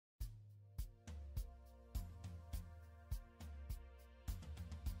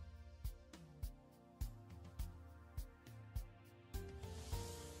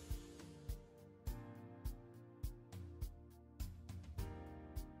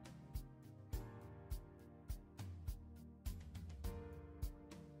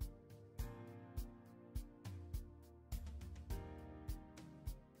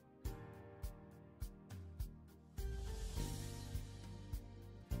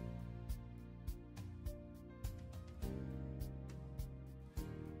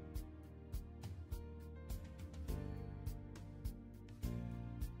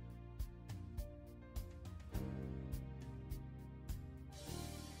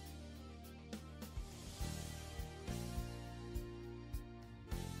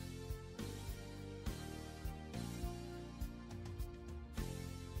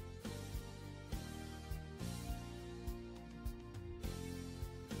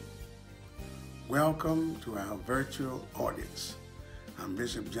Welcome to our virtual audience. I'm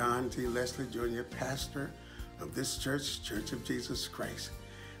Bishop John T. Leslie Jr., pastor of this church, Church of Jesus Christ.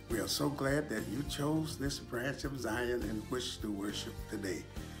 We are so glad that you chose this branch of Zion and wish to worship today.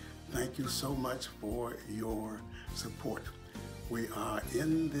 Thank you so much for your support. We are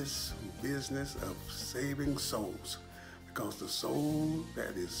in this business of saving souls because the soul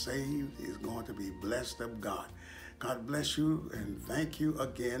that is saved is going to be blessed of God. God bless you and thank you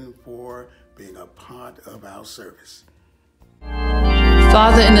again for being a part of our service.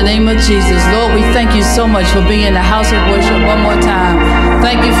 Father, in the name of Jesus, Lord, we thank you so much for being in the house of worship one more time.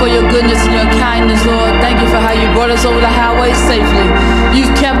 Thank you for your goodness and your kindness, Lord. Thank you for how you brought us over the highway safely.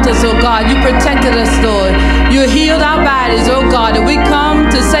 You've kept us, oh God. You protected us, Lord. You healed our bodies, oh God. And we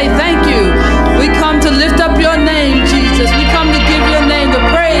come to say thank you. We come to lift up your name, Jesus. We come to give your name the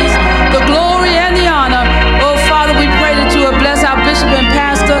praise, the glory, and the honor. Oh, Father, we pray that you will bless our bishop and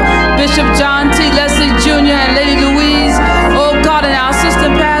pastor, Bishop John T. Leslie Jr. and Lady Louise. Oh, God, and our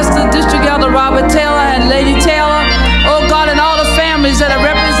assistant pastor, District Elder Robert Taylor and Lady Taylor. Oh, God, and all the families that are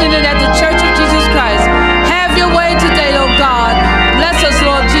represented at the Church of Jesus Christ. Have your way today, oh, God. Bless us,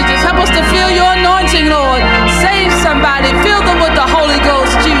 Lord Jesus. Help us to feel your anointing, Lord. Save somebody. Fill them with the Holy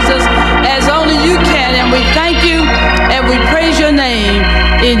Ghost, Jesus, as only you can. And we thank you and we praise your name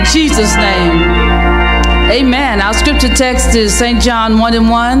in Jesus' name. Amen. Our scripture text is St. John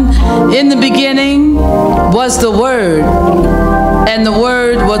 1:1. In the beginning was the Word, and the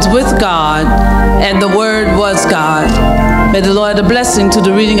Word was with God, and the Word was God. May the Lord add a blessing to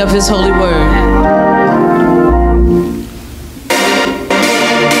the reading of His holy word.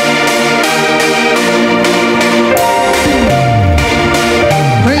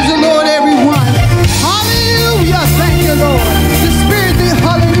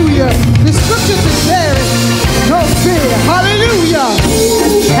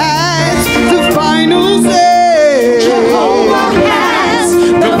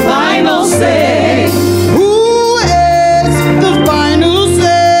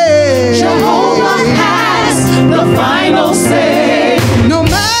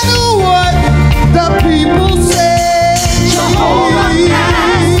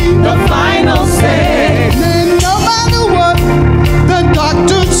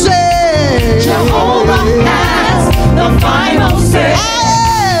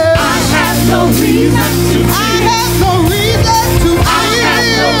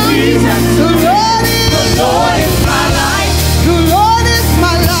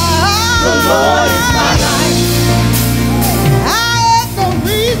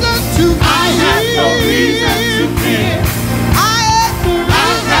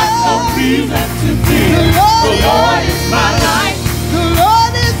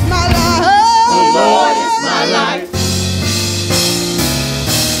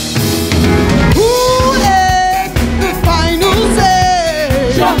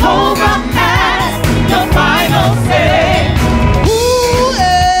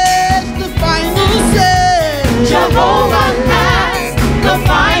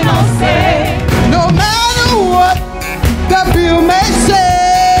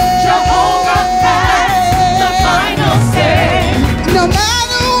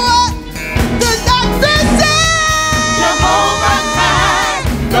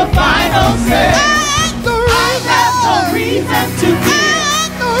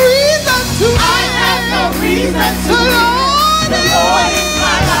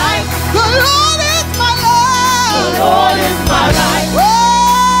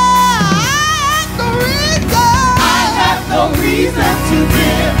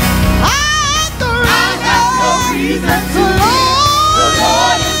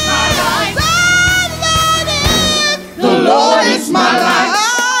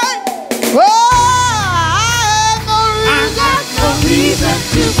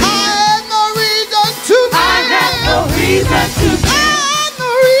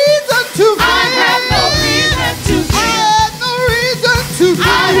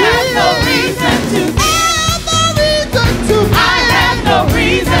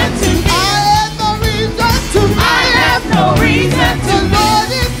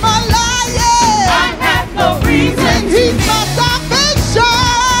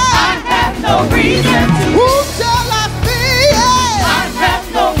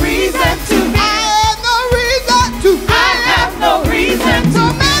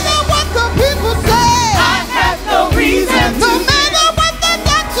 No matter what the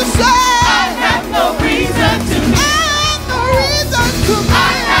doctor says,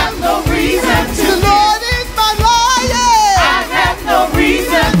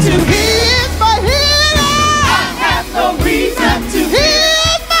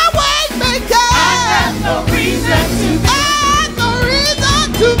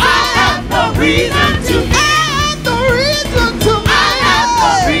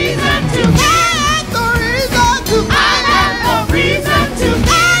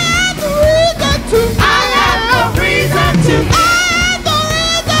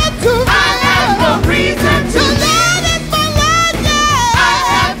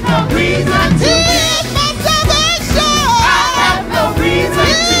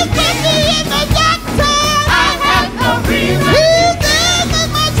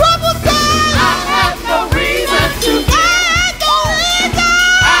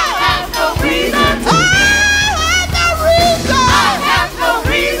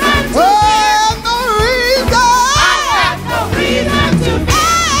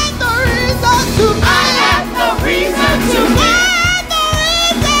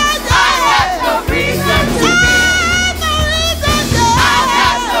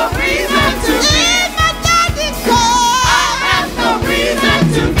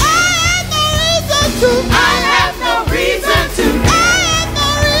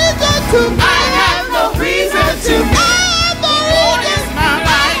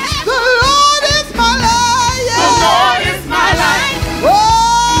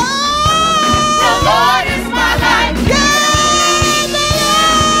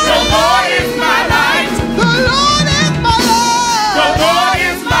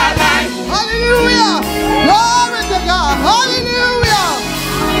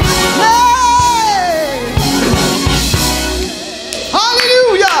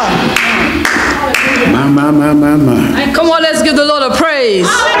 my. Come on, let's give the Lord a praise.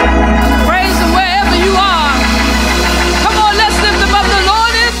 Praise Him wherever you are. Come on, let's lift Him up. The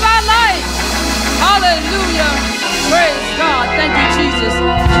Lord is my light. Hallelujah. Praise God. Thank you, Jesus.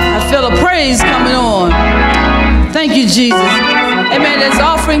 I feel a praise coming on. Thank you, Jesus. Amen. It's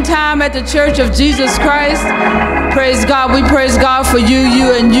offering time at the Church of Jesus Christ. Praise God. We praise God for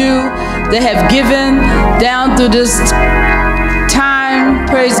you and you that have given down through this time.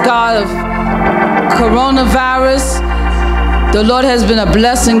 Praise God of coronavirus. The Lord has been a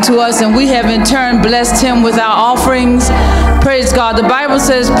blessing to us, and we have in turn blessed Him with our offerings. Praise God. The Bible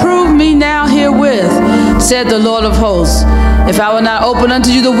says, "Prove me now herewith, said the Lord of hosts, if I will not open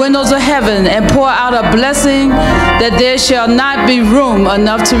unto you the windows of heaven and pour out a blessing, that there shall not be room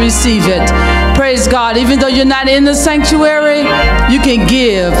enough to receive it." Praise God. Even though you're not in the sanctuary, you can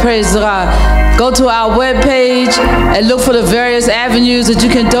give. Praise God. Go to our webpage and look for the various avenues that you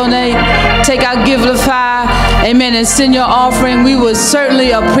can donate. Take out Givelify, amen, and send your offering. We would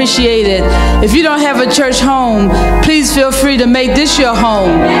certainly appreciate it. If you don't have a church home, please feel free to make this your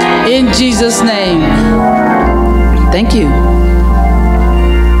home in Jesus' name. Thank you.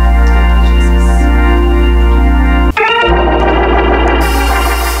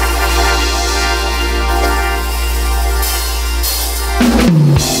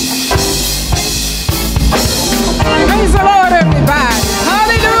 Praise the Lord, everybody.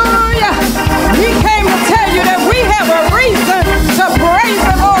 Hallelujah. We came to tell you that we have a reason to praise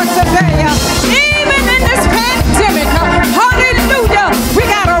the Lord today. Even in this pandemic, hallelujah, we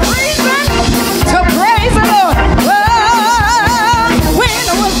got a reason to praise the Lord. When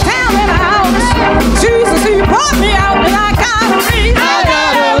I was down and out, Jesus, He brought me out, and I got a reason. I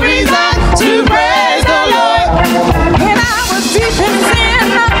got a reason to praise the Lord. When I was deep in sin,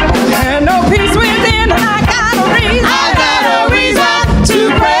 and no peace within, and I got a reason. I got a reason to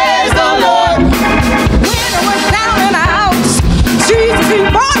praise the Lord. When I was down and out, Jesus, He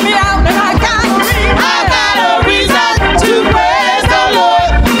brought me out, and I got a reason. I got a reason to praise the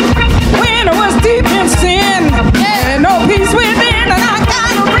Lord. When I was deep in sin, and no peace within, and I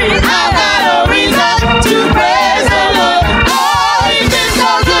got a reason. I got a reason to praise the Lord. Oh, He's been so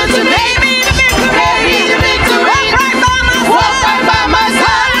good to me. Gave me the victory. Walk right by my side. Walk right by my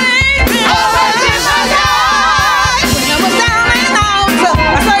side. Always in my life. When I was down and out,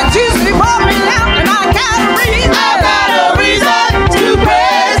 I said, Jesus, He brought me out, and I got a reason. I got a reason to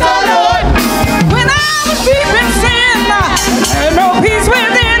praise the Lord.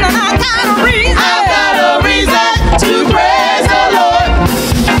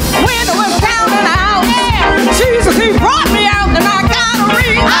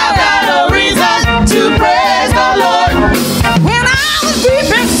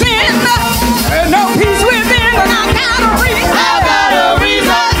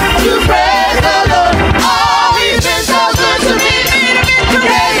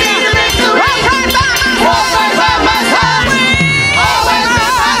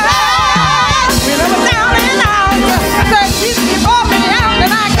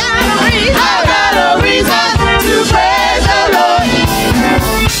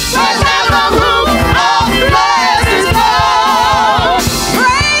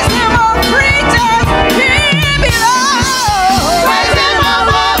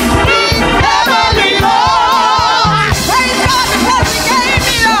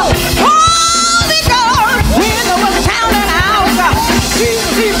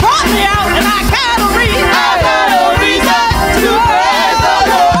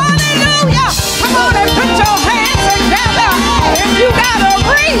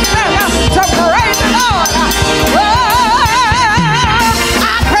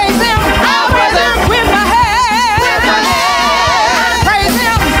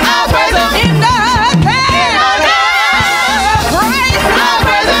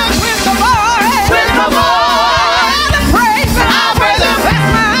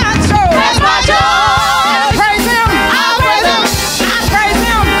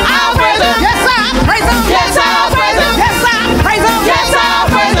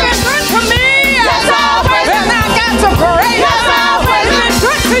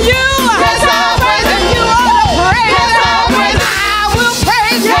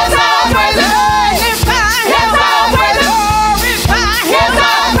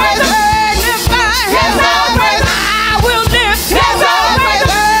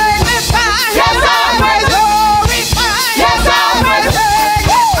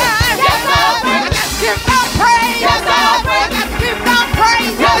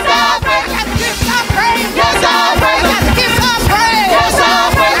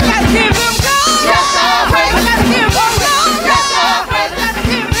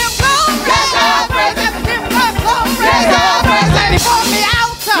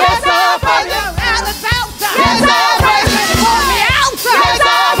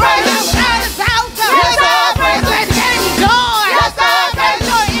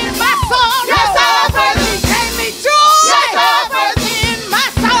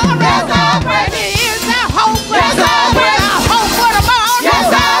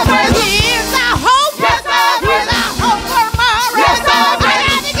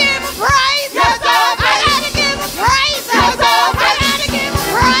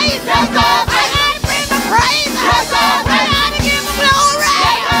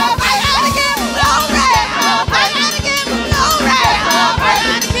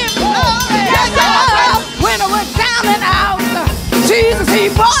 He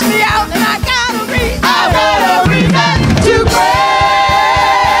brought me out and I got a reason. I got a reason to praise.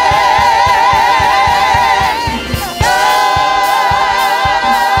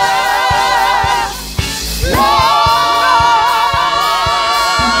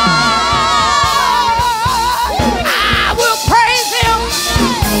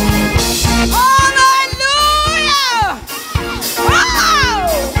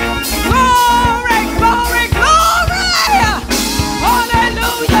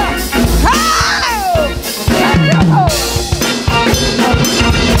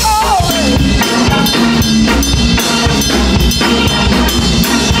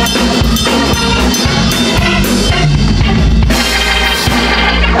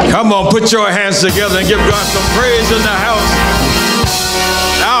 Come on, put your hands together and give God some praise in the house.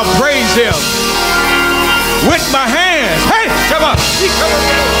 I'll praise him with my hands. Hey, come on.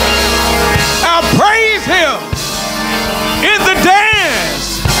 I'll praise him in the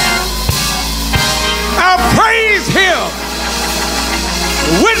dance. I'll praise him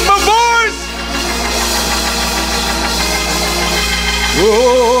with my voice.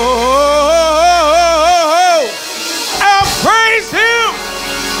 Oh, I'll praise him.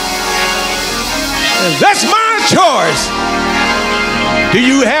 That's my choice. Do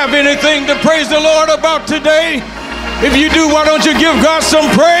you have anything to praise the Lord about today? If you do, why don't you give God some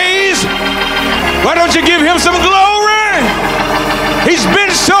praise? Why don't you give him some glory? He's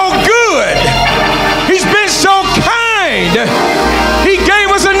been so good. He's been so kind. He gave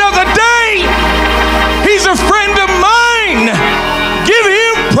us another day. He's a friend of mine. Give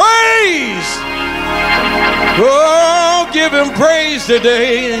him praise. Oh, give him praise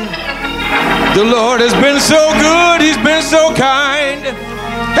today. The Lord has been so good. He's been so kind.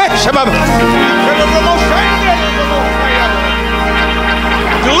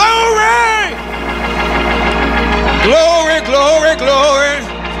 Glory! Glory, glory, glory.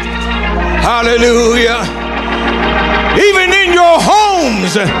 Hallelujah. Even in your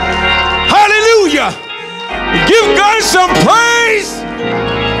homes. Hallelujah. Give God some praise.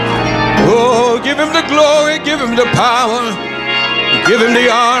 Oh, give him the glory. Give him the power. Give him the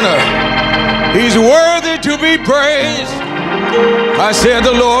honor. He's worthy to be praised. I said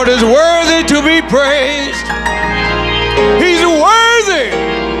the Lord is worthy to be praised. He's worthy.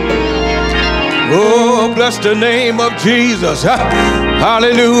 Oh, bless the name of Jesus.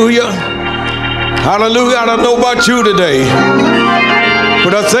 Hallelujah. Hallelujah. I don't know about you today,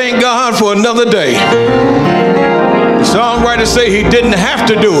 but I thank God for another day. The songwriters say he didn't have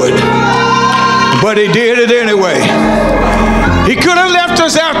to do it, but he did it anyway. He could have left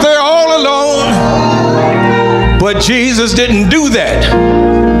us out there all alone, but Jesus didn't do that.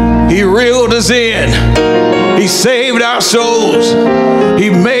 He reeled us in. He saved our souls. He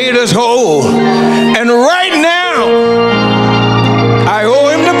made us whole. And right now, I owe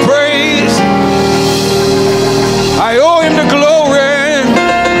him the praise. I owe him the glory.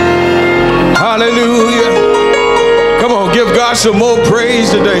 Hallelujah. Come on, give God some more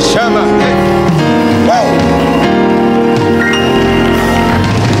praise today. Shama. Whoa.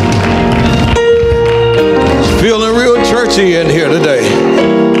 Feeling real churchy in here today.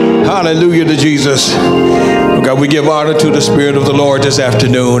 Hallelujah to Jesus. Oh God, we give honor to the Spirit of the Lord this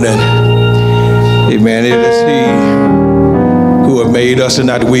afternoon. And amen, it is he who have made us and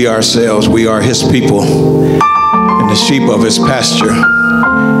not we ourselves. We are his people and the sheep of his pasture.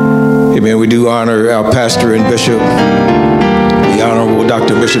 Amen. We do honor our pastor and bishop, the Honorable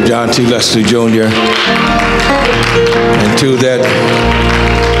Dr. Bishop John T. Leslie Jr. And to that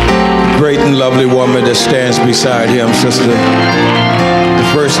great and lovely woman that stands beside him, Sister, the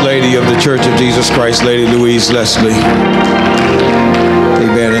First Lady of the Church of Jesus Christ, Lady Louise Leslie.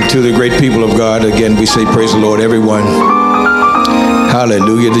 Amen. And to the great people of God, again, we say praise the Lord, everyone.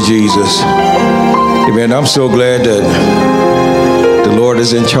 Hallelujah to Jesus. Amen. I'm so glad that the Lord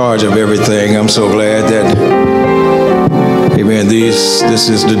is in charge of everything. I'm so glad that, amen, this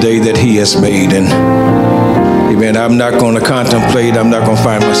is the day that he has made. And amen, I'm not going to contemplate. I'm not going to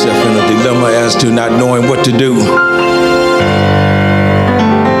find myself in a dilemma as to not knowing what to do.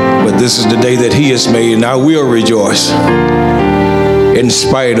 But this is the day that he has made, and I will rejoice. In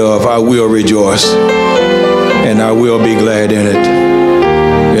spite of, I will rejoice. And I will be glad in it.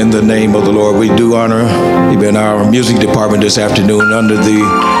 In the name of the Lord, we do honor even our music department this afternoon under the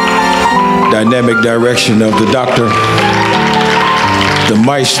dynamic direction of the doctor, the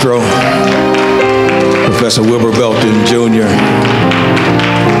maestro, Professor Wilbur Belton Jr.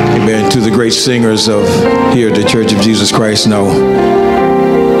 Amen. To the great singers of here at the Church of Jesus Christ now.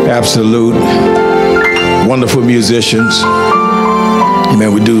 Absolute wonderful musicians.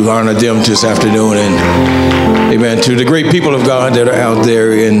 Amen. We do honor them this afternoon. And amen, to the great people of God that are out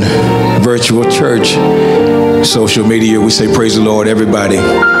there in virtual church, social media, we say praise the Lord, everybody.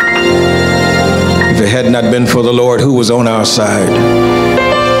 If it had not been for the Lord who was on our side,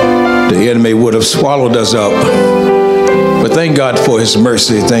 the enemy would have swallowed us up. But thank God for his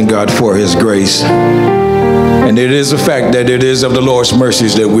mercy. Thank God for his grace. And it is a fact that it is of the Lord's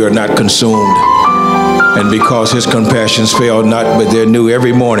mercies that we are not consumed. And because his compassions fail not, but they're new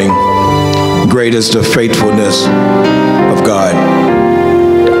every morning, great is the faithfulness of God.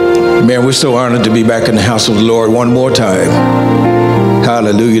 Man, we're so honored to be back in the house of the Lord one more time.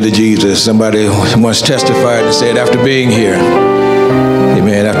 Hallelujah to Jesus. Somebody once testified and said, after being here,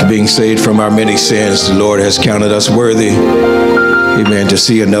 amen, after being saved from our many sins, the Lord has counted us worthy, amen, to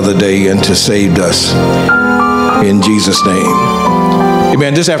see another day and to save us in Jesus' name.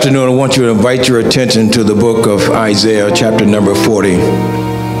 Amen. This afternoon, I want you to invite your attention to the book of Isaiah, chapter number 40.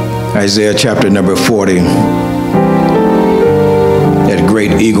 Isaiah, chapter number 40. That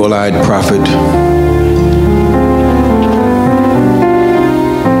great eagle-eyed prophet.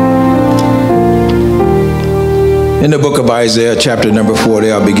 In the book of Isaiah, chapter number 40,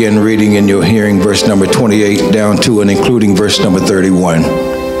 I'll begin reading in your hearing verse number 28 down to and including verse number 31.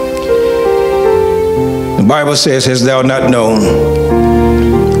 The Bible says, hast thou not known,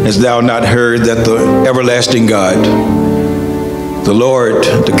 hast thou not heard that the everlasting God, the Lord,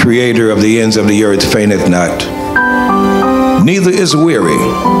 the creator of the ends of the earth, fainteth not, neither is weary.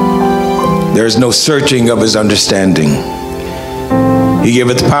 There is no searching of his understanding. He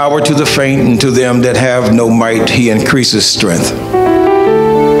giveth power to the faint, and to them that have no might he increaseth strength.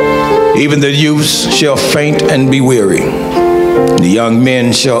 Even the youths shall faint and be weary. The young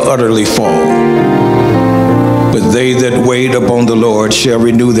men shall utterly fall. But they that wait upon the Lord shall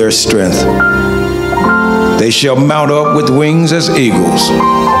renew their strength. They shall mount up with wings as eagles.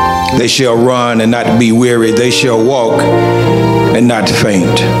 They shall run and not be weary. They shall walk and not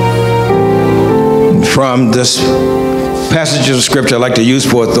faint. From this passage of scripture, I'd like to use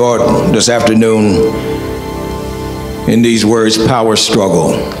for a thought this afternoon in these words: power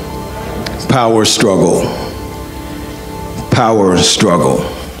struggle. Power struggle. Power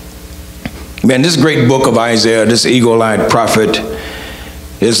struggle. Man, this great book of Isaiah, this eagle-eyed prophet,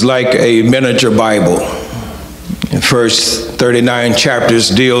 is like a miniature Bible. The first 39 chapters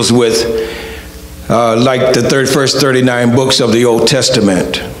deals with, like the first 39 books of the Old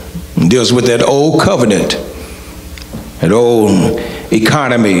Testament, deals with that old covenant, that old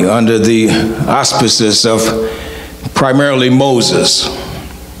economy under the auspices of primarily Moses,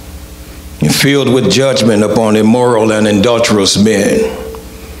 filled with judgment upon immoral and adulterous men.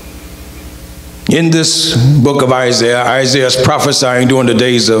 In this book of Isaiah, Isaiah is prophesying during the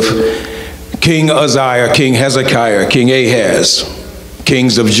days of King Uzziah, King Hezekiah, King Ahaz,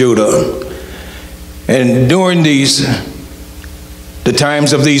 kings of Judah. And during the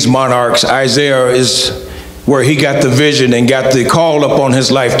times of these monarchs, Isaiah is where he got the vision and got the call upon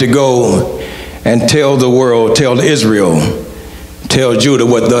his life to go and tell the world, tell Israel, tell Judah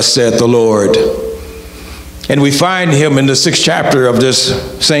what thus saith the Lord. And we find him in the 6th chapter of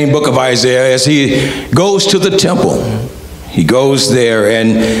this same book of Isaiah as he goes to the temple. He goes there,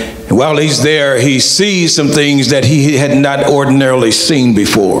 and while he's there, he sees some things that he had not ordinarily seen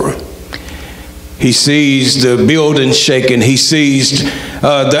before. He sees the building shaking. He sees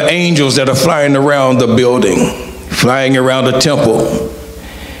the angels that are flying around the building, flying around the temple.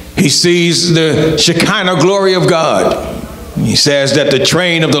 He sees the Shekinah glory of God. He says that the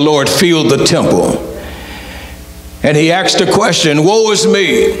train of the Lord filled the temple. And he asked the question, woe is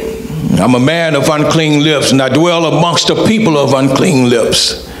me, I'm a man of unclean lips, and I dwell amongst a people of unclean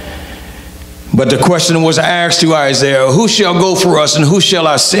lips. But the question was asked to Isaiah, who shall go for us, and who shall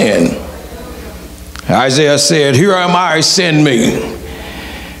I send? Isaiah said, here am I, send me.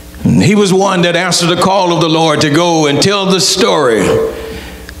 And he was one that answered the call of the Lord to go and tell the story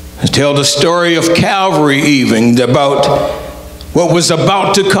of Calvary, even about what was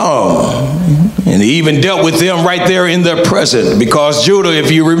about to come. And he even dealt with them right there in their present, because Judah, if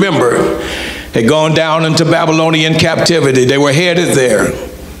you remember, had gone down into Babylonian captivity. They were headed there.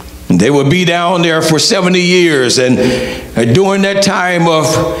 They would be down there for 70 years. And during that time of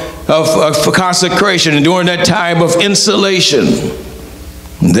consecration and during that time of insulation,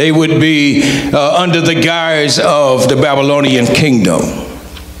 they would be under the guise of the Babylonian kingdom.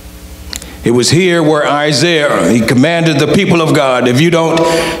 It was here where Isaiah, he commanded the people of God, if you don't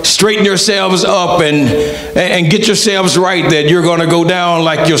straighten yourselves up and get yourselves right, that you're going to go down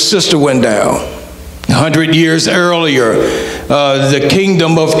like your sister went down. 100 years earlier, the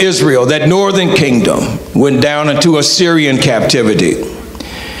kingdom of Israel, that northern kingdom, went down into Assyrian captivity.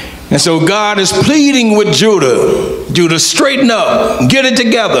 And so God is pleading with Judah. Judah, straighten up, get it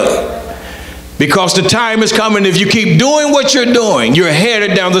together. Because the time is coming, if you keep doing what you're doing, you're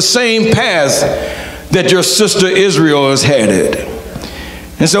headed down the same path that your sister Israel is headed.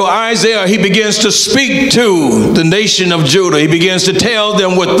 And so Isaiah, he begins to speak to the nation of Judah. He begins to tell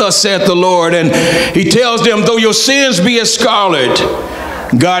them what thus saith the Lord. And he tells them, though your sins be as scarlet,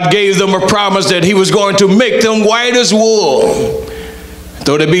 God gave them a promise that he was going to make them white as wool.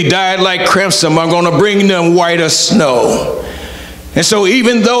 Though they be dyed like crimson, I'm going to bring them white as snow. And so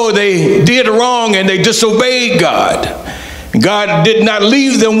even though they did wrong and they disobeyed God, God did not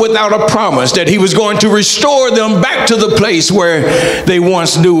leave them without a promise that he was going to restore them back to the place where they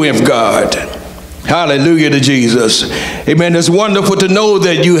once knew of God. Hallelujah to Jesus. Amen. It's wonderful to know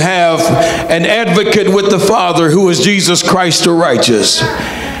that you have an advocate with the Father who is Jesus Christ the righteous.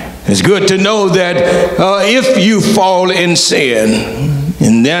 It's good to know that if you fall in sin,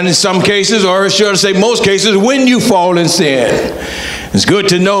 and then in some cases, or should I say most cases, when you fall in sin, it's good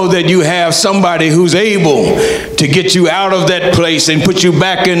to know that you have somebody who's able to get you out of that place and put you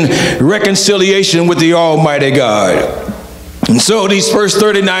back in reconciliation with the Almighty God. And so these first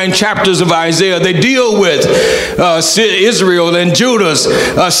 39 chapters of Isaiah, they deal with Israel and Judah's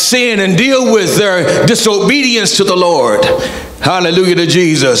sin and deal with their disobedience to the Lord. Hallelujah to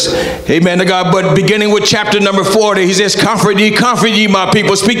Jesus. Amen to God. But beginning with chapter number 40, he says, comfort ye my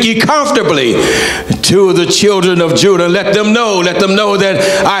people. Speak ye comfortably to the children of Judah. Let them know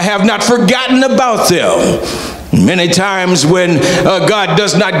that I have not forgotten about them. Many times when God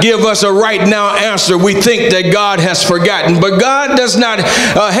does not give us a right now answer, we think that God has forgotten. But God does not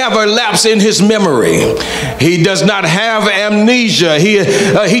have a lapse in his memory. He does not have amnesia.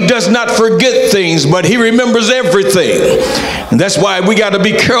 He does not forget things, but he remembers everything. And that's why we got to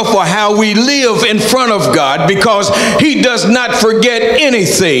be careful how we live in front of God, because he does not forget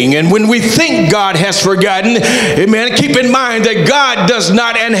anything. And when we think God has forgotten, amen, keep in mind that God does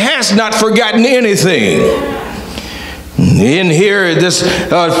not and has not forgotten anything. In here, this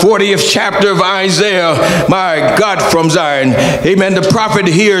 40th chapter of Isaiah, my God from Zion, amen, the prophet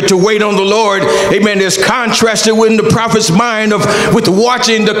here to wait on the Lord, amen, is contrasted with the prophet's mind with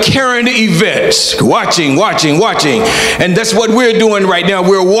watching the current events. Watching. And that's what we're doing right now.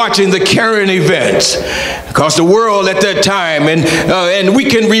 We're watching the current events. Because the world at that time, and we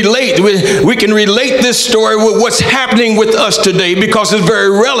can relate this story with what's happening with us today, because it's very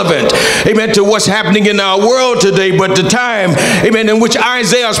relevant, amen, to what's happening in our world today. But the time, amen, in which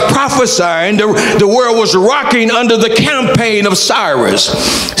Isaiah is prophesying, the world was rocking under the campaign of Cyrus.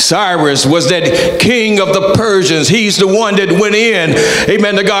 Cyrus was that king of the Persians. He's the one that went in,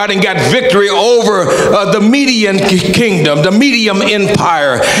 amen, to God, and got victory over the Median kingdom, the Median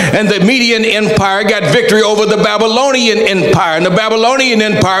Empire. And the Median Empire got victory over the Babylonian Empire. And the Babylonian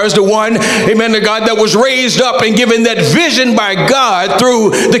Empire is the one, amen, to God, that was raised up and given that vision by God through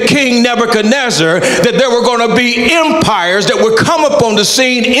the king Nebuchadnezzar, that there were going to be empires that would come upon the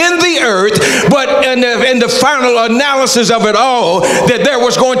scene in the earth, but in the final analysis of it all, that there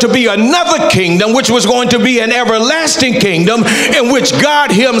was going to be another kingdom, which was going to be an everlasting kingdom, in which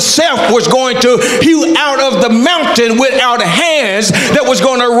God himself was going to hew out of the mountain without hands, that was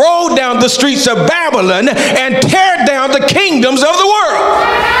going to roll down the streets of Babylon and tear down the kingdoms of the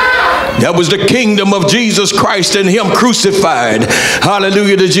world. That was the kingdom of Jesus Christ and him crucified.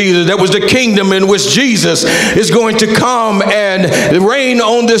 Hallelujah to Jesus. That was the kingdom in which Jesus is going to come and reign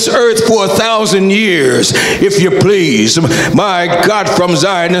on this earth for 1,000 years, if you please. My God from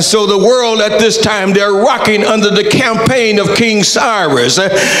Zion. And so the world at this time, they're rocking under the campaign of King Cyrus.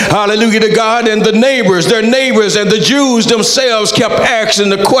 Hallelujah to God. And their neighbors and the Jews themselves kept asking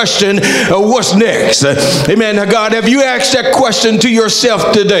the question, what's next? Amen. God, have you asked that question to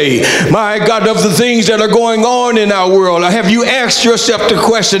yourself today? My God, of the things that are going on in our world, have you asked yourself the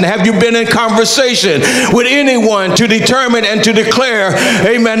question? Have you been in conversation with anyone to determine and to declare,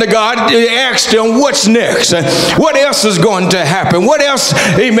 amen, to God, ask them what's next? What else is going to happen? What else,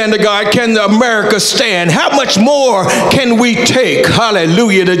 amen, to God, can America stand? How much more can we take?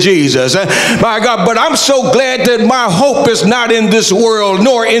 Hallelujah to Jesus. My God, but I'm so glad that my hope is not in this world,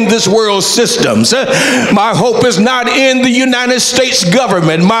 nor in this world's systems. My hope is not in the United States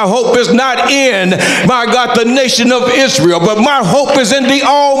government. My hope is not in, my God, the nation of Israel, but my hope is in the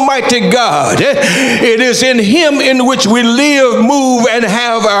Almighty God. It is in him in which we live, move, and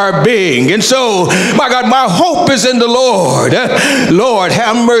have our being. And so, my God, my hope is in the Lord. Lord,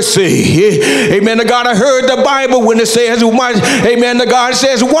 have mercy. Amen to God. I heard the Bible when it says, amen to God, it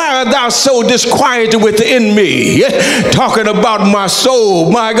says, why art thou so disquieted within me? Talking about my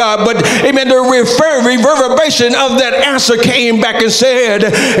soul, my God. But, amen, the reverberation of that answer came back and said,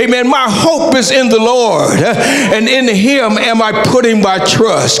 amen, Amen. My hope is in the Lord, and in him am I putting my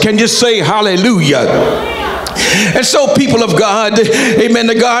trust. Can you say hallelujah? And so, people of God, amen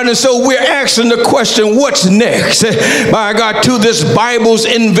to God, and so we're asking the question, what's next? My God, to this Bible's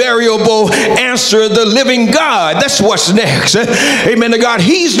invariable answer, the living God. That's what's next. Amen to God.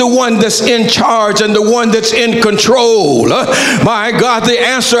 He's the one that's in charge and the one that's in control. My God, the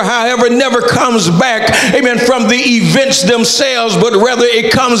answer, however, never comes back, amen, from the events themselves, but rather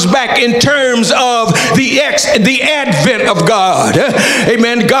it comes back in terms of the advent of God.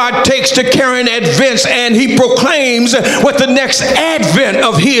 Amen. God takes the current events and he proclaims what the next advent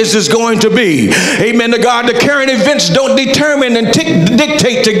of his is going to be. Amen to God. The current events don't determine and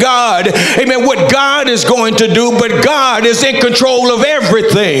dictate to God, amen, what God is going to do, but God is in control of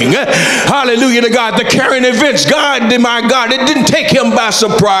everything. Hallelujah to God. The current events, God, my God, it didn't take him by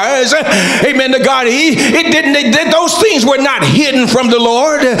surprise. Amen to God. Those things were not hidden from the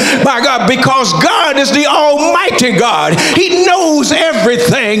Lord, my God, because God is the Almighty God. He knows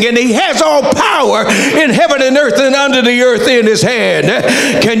everything and he has all power in heaven and earth and under the earth in his hand.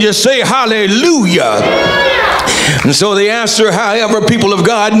 Can you say hallelujah? And so the answer, however, people of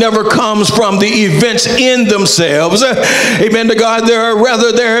God, never comes from the events in themselves. Amen to God.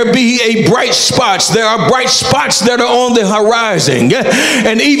 There be bright spots. There are bright spots that are on the horizon.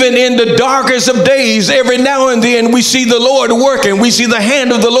 And even in the darkest of days, every now and then we see the Lord working. We see the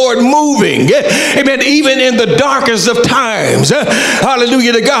hand of the Lord moving. Amen. Even in the darkest of times.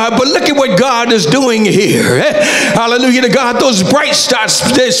 Hallelujah to God. But look at what God is doing here. Hallelujah to God. Those bright spots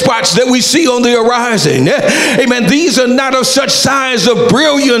that we see on the horizon. Amen. These are not of such size of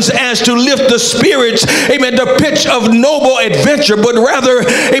brilliance as to lift the spirits, amen, the pitch of noble adventure, but rather,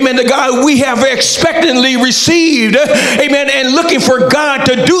 amen, to God, we have expectantly received, amen, and looking for God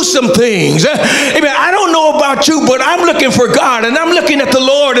to do some things. Amen. I don't know about you, but I'm looking for God, and I'm looking at the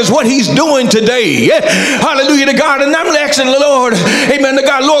Lord as what he's doing today. Hallelujah to God. And I'm asking the Lord, amen, to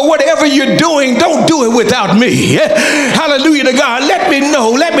God, Lord, whatever you're doing, don't do it without me. Hallelujah to God. Let me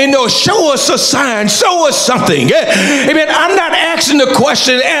know. Show us a sign. Show us something. Amen. I'm not asking the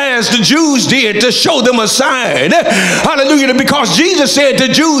question as the Jews did to show them a sign. Hallelujah. Because Jesus said the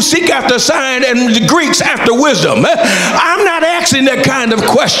Jews seek after a sign and the Greeks after wisdom. I'm not asking that kind of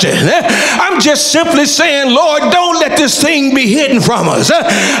question. I'm just simply saying, Lord, don't let this thing be hidden from us.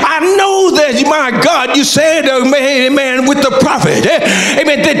 I know that, my God, you said, amen, with the prophet,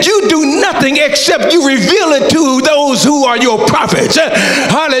 amen, that you do nothing except you reveal it to those who are your prophets.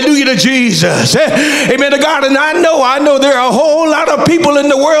 Hallelujah to Jesus. Amen to God. And I know there are a whole lot of people in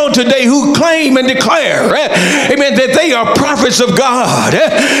the world today who claim and declare, amen, that they are prophets of God.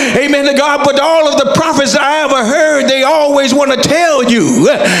 Amen to God. But all of the prophets I ever heard, they always want to tell you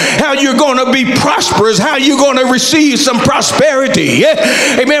how you're going to be prosperous, how you're going to receive some prosperity.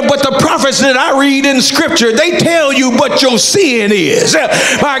 Amen. But the prophets that I read in scripture, they tell you what your sin is.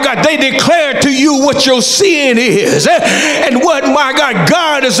 My God, they declare to you what your sin is and what, my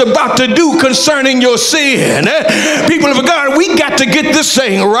God is about to do concerning your sin. People of God, we got to get this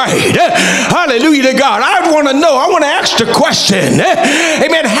thing right. Hallelujah to God. I want to ask the question,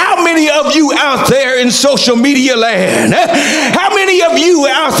 amen, how many of you out there in social media land, how many of you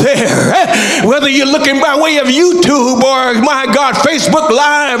out there, whether you're looking by way of YouTube or, my God, Facebook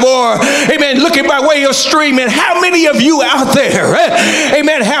Live or, amen, looking by way of streaming, how many of you out there,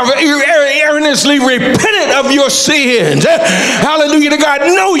 amen, have earnestly repented of your sins? Hallelujah to God.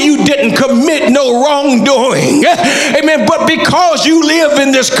 No, you didn't commit no wrongdoing. Amen. But because you live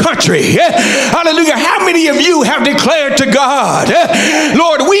in this country, hallelujah, how many of you have declared to God,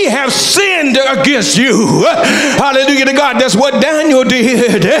 Lord, we have sinned against you? Hallelujah to God. That's what Daniel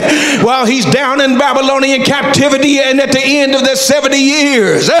did while he's down in Babylonian captivity, and at the end of the 70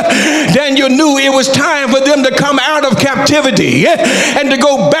 years, Daniel knew it was time for them to come out of captivity and to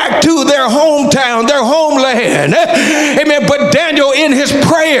go back to their hometown, their homeland. Amen. But Daniel, in his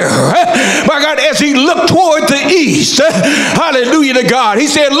prayer, my God, as he looked toward the east, hallelujah to God, he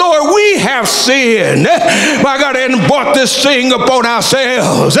said, Lord, we have sinned, my God, and brought this thing upon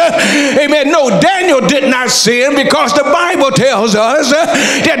ourselves. Amen. No, Daniel did not sin, because the Bible tells us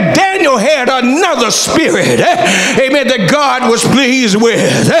that Daniel had another spirit, amen, that God was pleased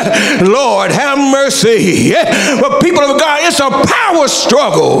with. Lord, have mercy. But people of God, it's a power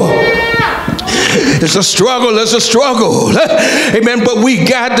struggle. It's a struggle. It's a struggle. Amen. But we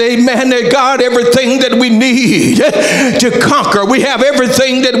got, amen, God, everything that we need to conquer. We have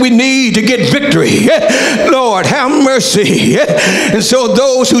everything that we need to get victory. Lord, have mercy. And so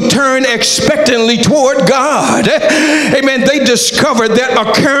those who turn expectantly toward God, amen, they discover that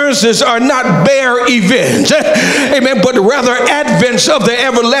occurrences are not bare events, amen, but rather advents of the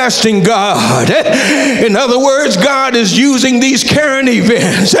everlasting God. In other words, God is using these current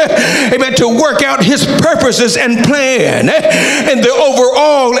events, amen, to work out his purposes and plan in the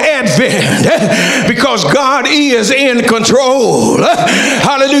overall advent, because God is in control.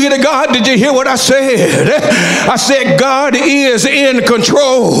 Hallelujah to God. Did you hear what I said? I said God is in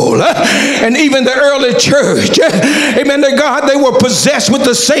control. And even the early church, amen to God, they were possessed with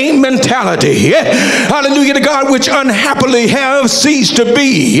the same mentality. Hallelujah to God, which unhappily have ceased to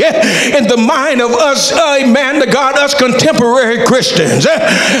be in the mind of us, amen to God, us contemporary Christians.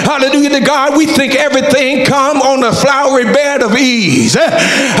 Hallelujah to God, we think everything come on a flowery bed of ease.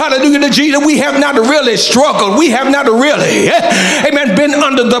 Hallelujah to Jesus, we have not really struggled. We have not really, amen, been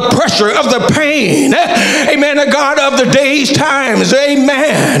under the pressure of the pain, amen to God, of the days, times,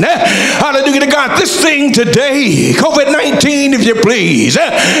 amen. Hallelujah to God, this thing today, COVID-19, if you please,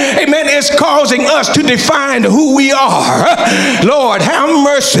 amen, is causing us to define who we are. Lord, have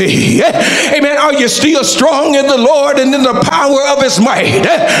mercy. Amen. Are you still strong in the Lord and in the power of his might?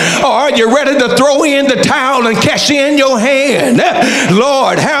 Or are you ready to throw in the towel and cash in your hand?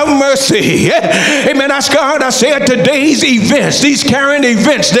 Lord, have mercy. Amen. Ask God, I said today's events, these current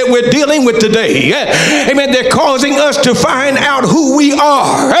events that we're dealing with today, amen, they're causing us to find out who we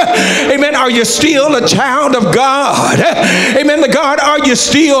are. Amen. Are you still a child of God? Amen. To God, are you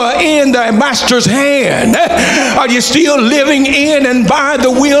still in the master's hand? Are you still living in and by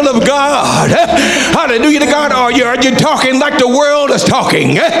the will of God? Hallelujah to God. Are you talking like the world is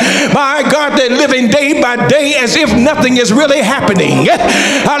talking? My God, they're living day by day as if nothing is really happening.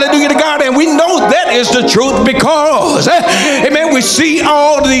 Hallelujah to God. And we know that is the truth because, amen, we see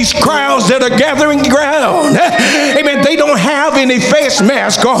all these crowds that are gathering ground. Amen. They don't have any face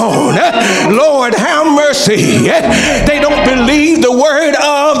mask on. Lord, have mercy. They don't believe the word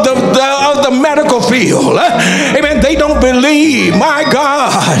of the medical field. Amen. They don't believe, my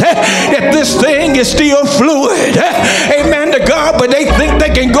God, that this thing is still fluid. Amen to God. But they think they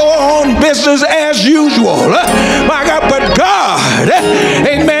can go on business as usual. My God, but God,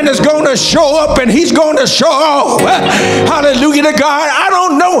 amen, is going to show up and he's going to show off. Hallelujah to God. I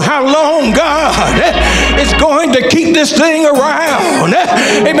don't know how long God is going to keep this thing around.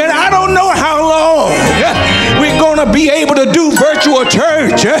 Amen. I don't know how long we're going to be able to do virtual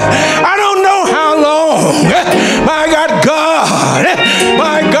church. I don't know how long,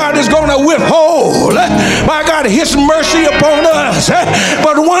 my God is going to withhold, my God, his mercy upon us.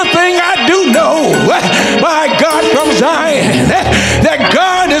 But one thing I do know, my God, from Zion, that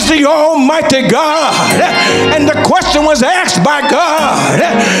God is the Almighty God. And the question was asked by God,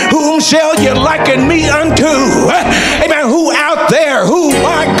 whom shall you liken me unto? Amen. Who out there, who,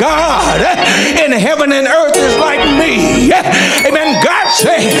 my God, in heaven and earth is like me? Amen. God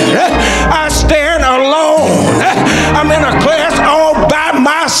said, I stand alone. I'm in a class all by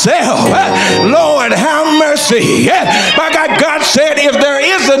myself. Lord, have mercy. My God, God said, if there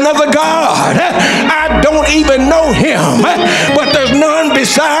is another God, I don't even know him, but there's none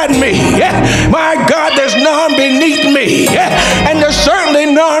beside me. My God, there's none beneath me, and there's certainly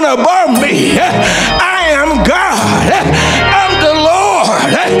none above me. I am God. I'm the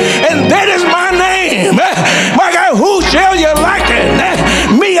Lord, and that is my name. My God, who shall you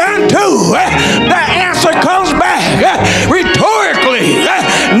liken me unto? The answer comes back rhetorically.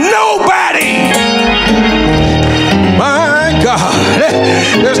 Nobody. My God,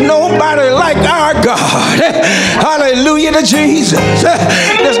 there's nobody like our God. Hallelujah to Jesus.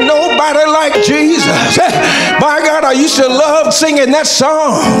 There's nobody like Jesus. My God, I used to love singing that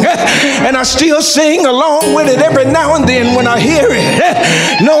song, and I still sing along with it every now and then when I hear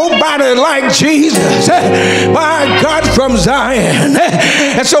it. Nobody like Jesus. My God, from Zion.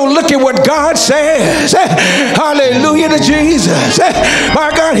 And so look at what God says. Hallelujah to Jesus.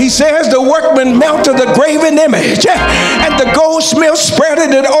 My God, he says the workman melted the graven image, and the goldsmith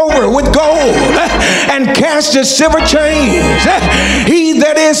spreaded it over with gold and cast his silver chains. He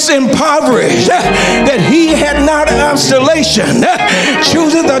that is impoverished, that he had not obsolation,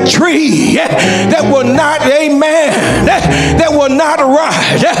 chooseth a tree that will not, amen, that will not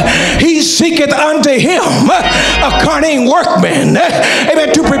rot. He seeketh unto him a cunning workman,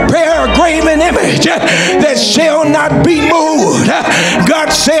 amen, to prepare a graven image that shall not be moved. God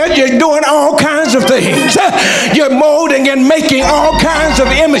said you're doing all kinds of things. You're molding and making all kinds of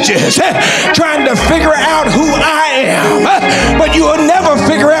images, trying to figure out who I am. But you will never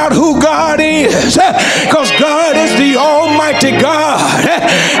figure out who God is, because God is the Almighty God.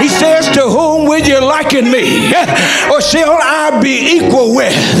 He says, to whom will you liken me, or shall I be equal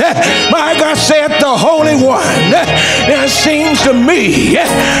with? My God said, the Holy One. And it seems to me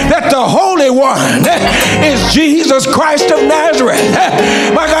that the Holy One is Jesus Christ of Nazareth.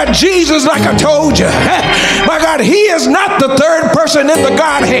 My God, Jesus, like I told you, my God, he is not the third person in the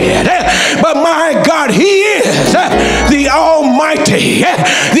Godhead, but my God, he is the Almighty,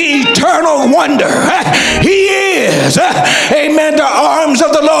 the eternal wonder. He is, amen, the arms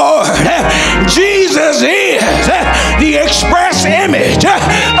of the Lord. Jesus is the express image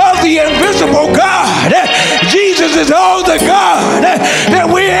of the invisible God. Jesus is all the God that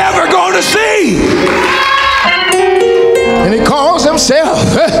we're ever going to see. And he calls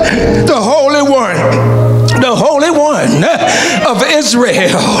himself the Holy One. The Holy One of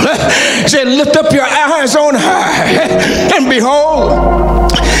Israel. He said, lift up your eyes on high, and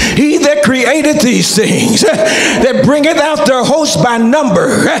behold, he that created these things, that bringeth out their host by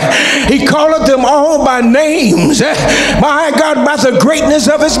number, he calleth them all by names, my God, by the greatness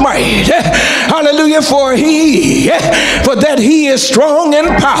of his might. Hallelujah. For that he is strong in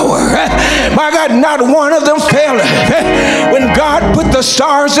power. My God, not one of them faileth. When God put the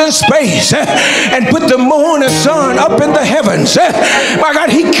stars in space and put the moon and sun up in the heavens, my God,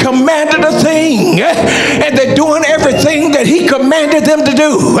 he commanded a thing, and they're doing everything that he commanded them to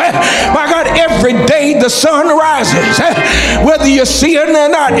do. My God, every day the sun rises, whether you see it or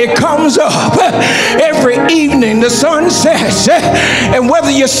not, it comes up. Every evening the sun sets, and whether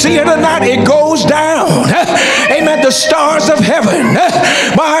you see it or not, it goes down. Amen. The stars of heaven,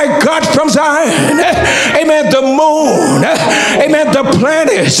 my God, from Zion, amen, the moon, amen, the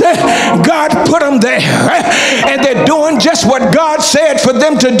planets, God put them there, and they're doing just what God said for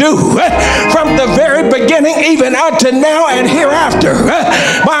them to do from the very beginning even unto now and hereafter.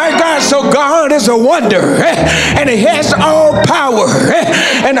 My God, so God is a wonder, and he has all power,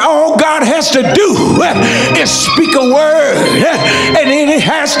 and all God has to do is speak a word, and he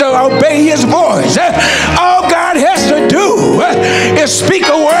has to obey his voice. All God has to do is speak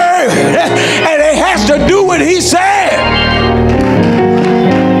a word, and he has to do what he said.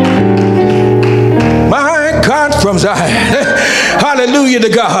 My God, from Zion. Hallelujah to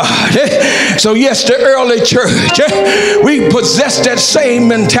God. So yes, the early church, we possess that same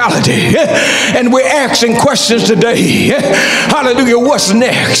mentality, and we're asking questions today. Hallelujah, what's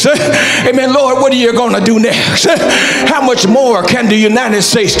next? Amen, Lord, what are you going to do next? How much more can the United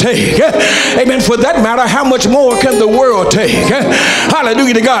States take? Amen, for that matter, how much more can the world take?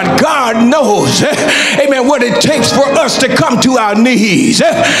 Hallelujah to God. God knows, amen, what it takes for us to come to our knees.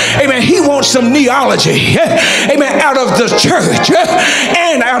 Amen, he wants some neology, amen, out of the church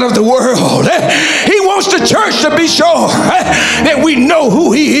and out of the world. He wants the church to be sure that we know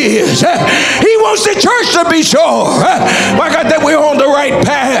who he is. He wants the church to be sure, my God, that we're on the right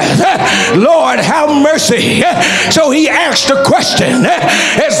path. Lord, have mercy. So he asked the question,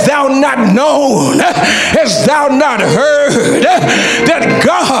 hast thou not known, hast thou not heard that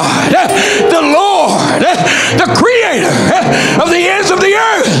God, the Lord, the creator of the ends of the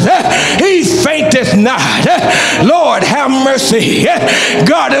earth, he fainteth not. Lord, have mercy.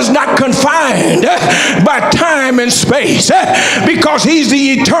 God is not confined by time and space, because he's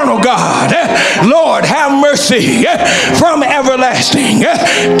the eternal God. Lord, have mercy. From everlasting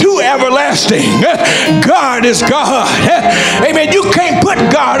to everlasting, God is God. Amen. You can't put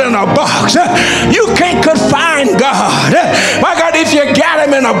God in a box. You can't confine God. My God, if you got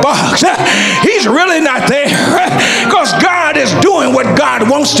him in a box, he's really not there, because God is doing what God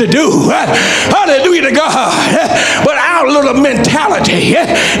wants to do. Hallelujah to God. But our little mentality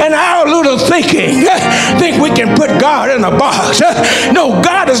and our little thinking think we can put God in a box. No,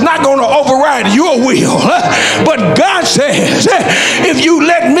 God is not going to override your will. But God says, if you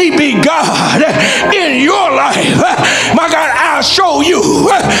let me be God in your life, my God, I'll show you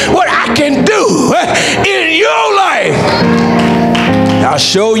what I can do in your life. I'll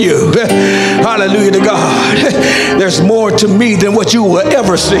show you. Hallelujah to God. There's more to me than what you will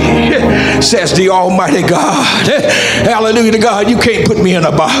ever see, says the Almighty God. Hallelujah to God. You can't put me in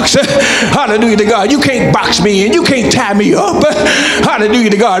a box. Hallelujah to God. You can't box me in. You can't tie me up. Hallelujah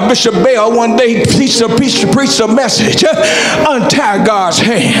to God. Bishop Bell one day preached a message. Untie God's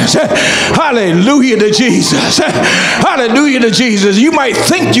hands. Hallelujah to Jesus. Hallelujah to Jesus. You might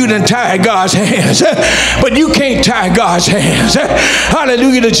think you done tie God's hands, but you can't tie God's hands. Hallelujah.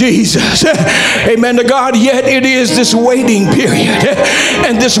 Hallelujah to Jesus. Amen to God. Yet it is this waiting period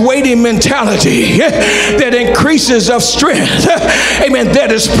and this waiting mentality that increases of strength. Amen.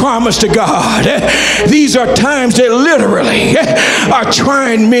 That is promised to God. These are times that literally are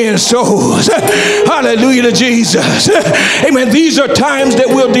trying men's souls. Hallelujah to Jesus. Amen. These are times that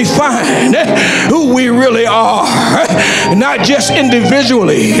will define who we really are. Not just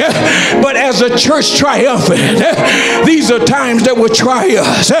individually, but as a church triumphant. These are times that will try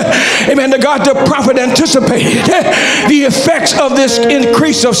us. Amen. To God, the prophet anticipated the effects of this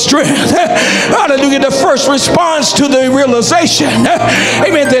increase of strength. Hallelujah. The first response to the realization,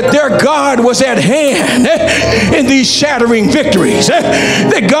 amen, that their God was at hand in these shattering victories.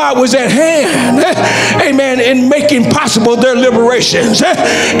 That God was at hand, amen, in making possible their liberations.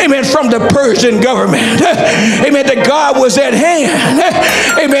 Amen. From the Persian government. Amen. That God was at hand.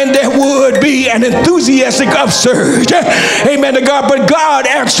 Amen. There would be an enthusiastic upsurge. Amen to God. But God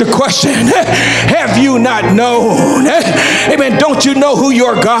asked the question, have you not known? Amen. Don't you know who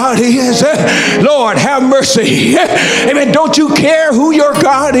your God is? Lord, have mercy. Amen. Don't you care who your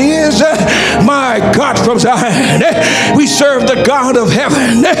God is? My God from Zion. We serve the God of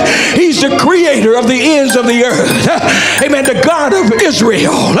heaven. He's the creator of the ends of the earth. Amen. The God of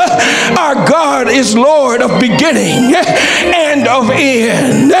Israel. Our God is Lord of beginning and of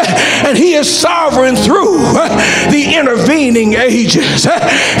end. And he is sovereign through the intervening ages.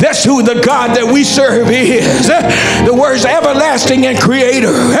 That's who the God that we serve is. The words everlasting and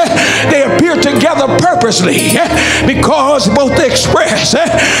creator, they appear together purposely because both express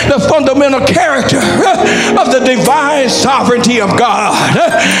the fundamental character of the divine sovereignty of God.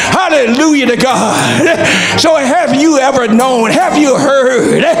 Hallelujah to God. So have you ever known, have you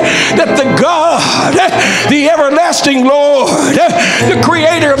heard that the God, the everlasting Lord, the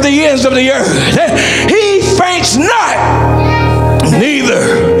creator of the ends of the earth, he faints not,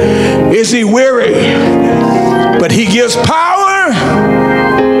 neither is he weary, but he gives power,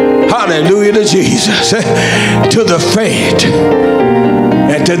 hallelujah to Jesus, to the faint,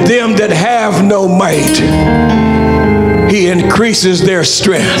 and to them that have no might, he increases their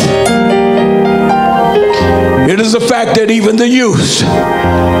strength. It is a fact that even the youth,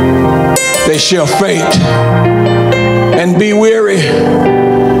 they shall faint and be weary,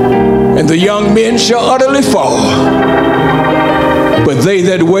 and the young men shall utterly fall. But they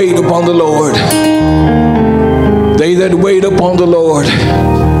that wait upon the Lord, they that wait upon the Lord,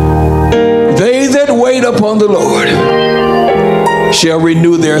 they that wait upon the Lord shall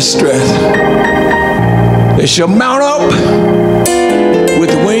renew their strength. They shall mount up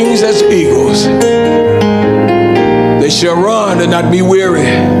with wings as eagles. They shall run and not be weary.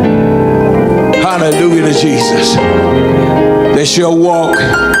 Hallelujah to Jesus. They shall walk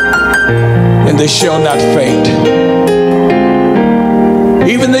and they shall not faint.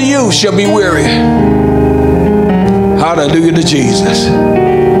 Even the youth shall be weary. Hallelujah to Jesus.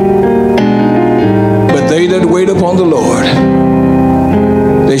 But they that wait upon the Lord,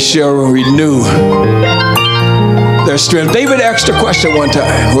 they shall renew their strength. David asked a question one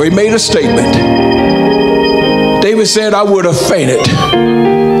time, or he made a statement. David said, I would have fainted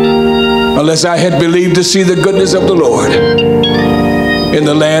unless I had believed to see the goodness of the Lord in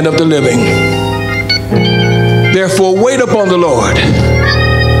the land of the living. Therefore, wait upon the Lord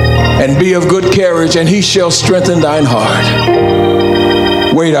and be of good courage, and he shall strengthen thine heart.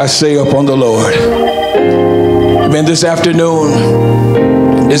 Wait, I say, upon the Lord. Amen. This afternoon,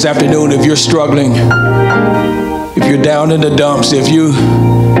 if you're struggling, if you're down in the dumps, if you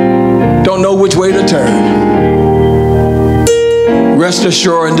don't know which way to turn, rest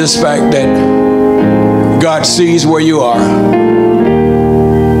assured in this fact that God sees where you are.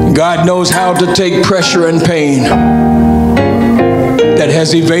 God knows how to take pressure and pain that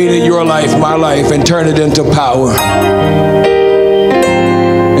has evaded your life, my life, and turn it into power.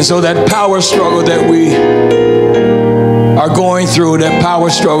 And so that power struggle that we are going through, that power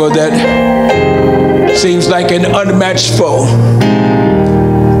struggle that seems like an unmatched foe,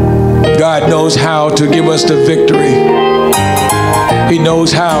 God knows how to give us the victory. He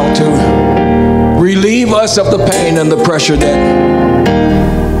knows how to relieve us of the pain and the pressure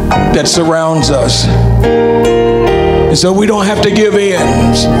that surrounds us. And so we don't have to give in.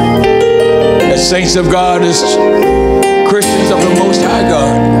 As saints of God, as Christians of the Most High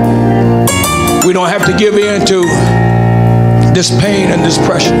God, we don't have to give in to this pain and this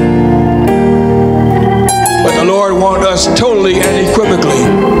pressure. But the Lord wants us totally and equivocally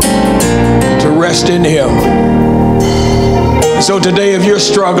to rest in him. So today, if you're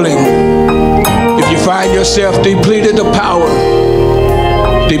struggling, if you find yourself depleted of power,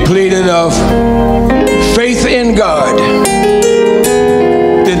 depleted of faith in God,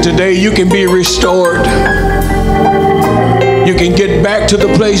 you can be restored. You can get back to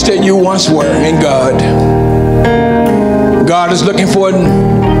the place that you once were in God. God is looking for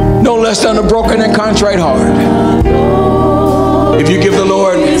no less than a broken and contrite heart. If you give the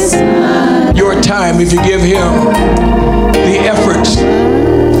Lord your time, if you give Him the efforts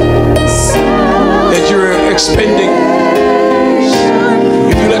that you're expending,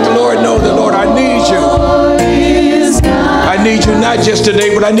 if you let the Lord know that, Lord, I need you. I need you not just today,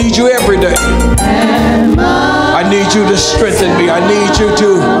 but I need you every day. I need you to strengthen me. I need you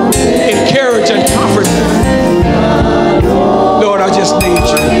to encourage and comfort me. Lord, I just need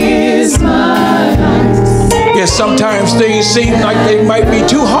you. Yes, sometimes things seem like they might be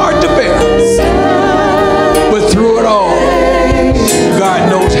too hard to bear. But through it all, God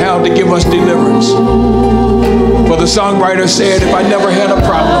knows how to give us deliverance. For the songwriter said, if I never had a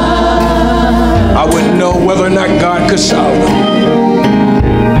problem, I wouldn't know whether or not God could solve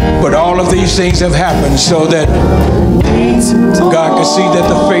them. But all of these things have happened so that God can see that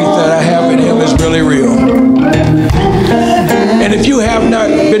the faith that I have in Him is really real. And if you have not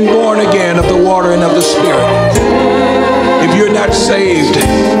been born again of the water and of the Spirit, if you're not saved,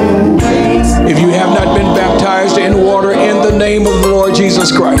 if you have not been baptized in water in the name of the Lord Jesus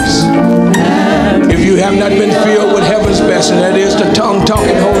Christ, if you have not been filled with heaven's best, and that is the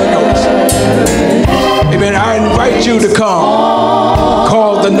tongue-talking Holy Ghost, amen, I invite you to come.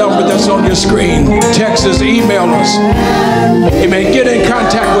 Call the number that's on your screen. Text us, email us. Amen. Get in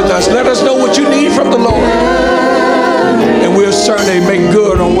contact with us. Let us know what you need from the Lord. And we'll certainly make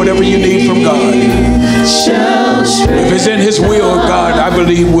good on whatever you need from God. If it's in His will, God, I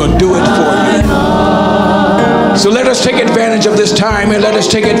believe we'll do it for you. So let us take advantage of this time, and let us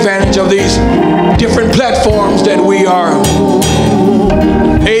take advantage of these different platforms that we are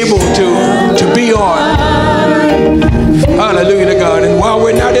able to be on. Hallelujah to God. And while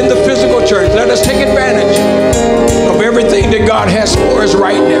we're not in the physical church, let us take advantage of everything that God has for us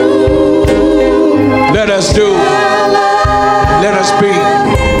right now. Let us do, let us be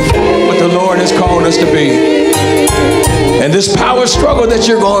what the Lord has called us to be. And this power struggle that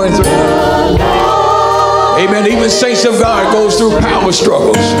you're going through, amen, even saints of God goes through power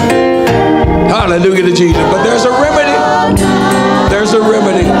struggles. Hallelujah to Jesus. But there's a remedy. There's a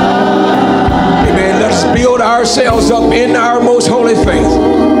remedy. Amen. Let's build ourselves up in our most holy faith,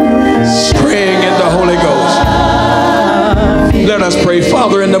 praying in the Holy Ghost. Let us pray.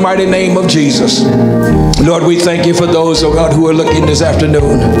 Father, in the mighty name of Jesus, Lord, we thank you for those, oh God, who are looking this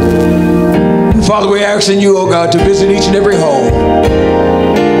afternoon. Father, we're asking you, oh God, to visit each and every home.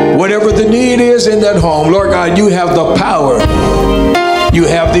 Whatever the need is in that home, Lord God, you have the power. You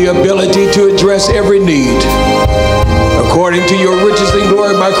have the ability to address every need according to your riches and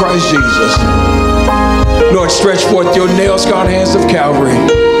glory by Christ Jesus. Lord, stretch forth your nail-scarred hands of Calvary.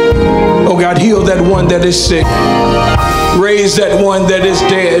 Oh God, heal that one that is sick. Raise that one that is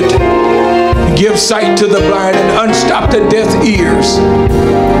dead. Give sight to the blind and unstop the deaf ears.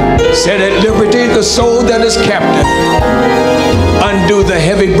 Set at liberty the soul that is captive. Undo the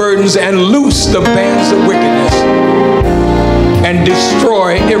heavy burdens and loose the bands of wickedness. And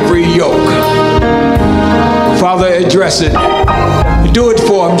destroy every yoke. Father, address it. Do it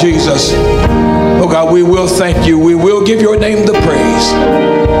for him, Jesus. Oh God, we will thank you. We will give your name the praise.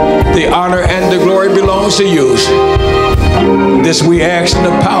 The honor and the glory belongs to you. This we ask in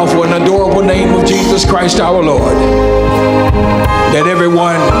the powerful and adorable name of Jesus Christ our Lord. Let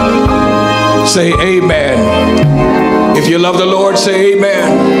everyone say amen. If you love the Lord, say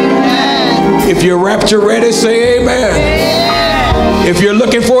amen. If you're rapture ready, say amen. If you're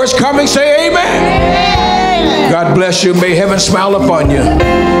looking for his coming, say amen. God bless you. May heaven smile upon you.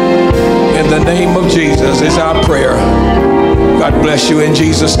 In the name of Jesus is our prayer. God bless you in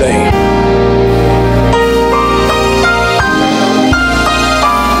Jesus' name.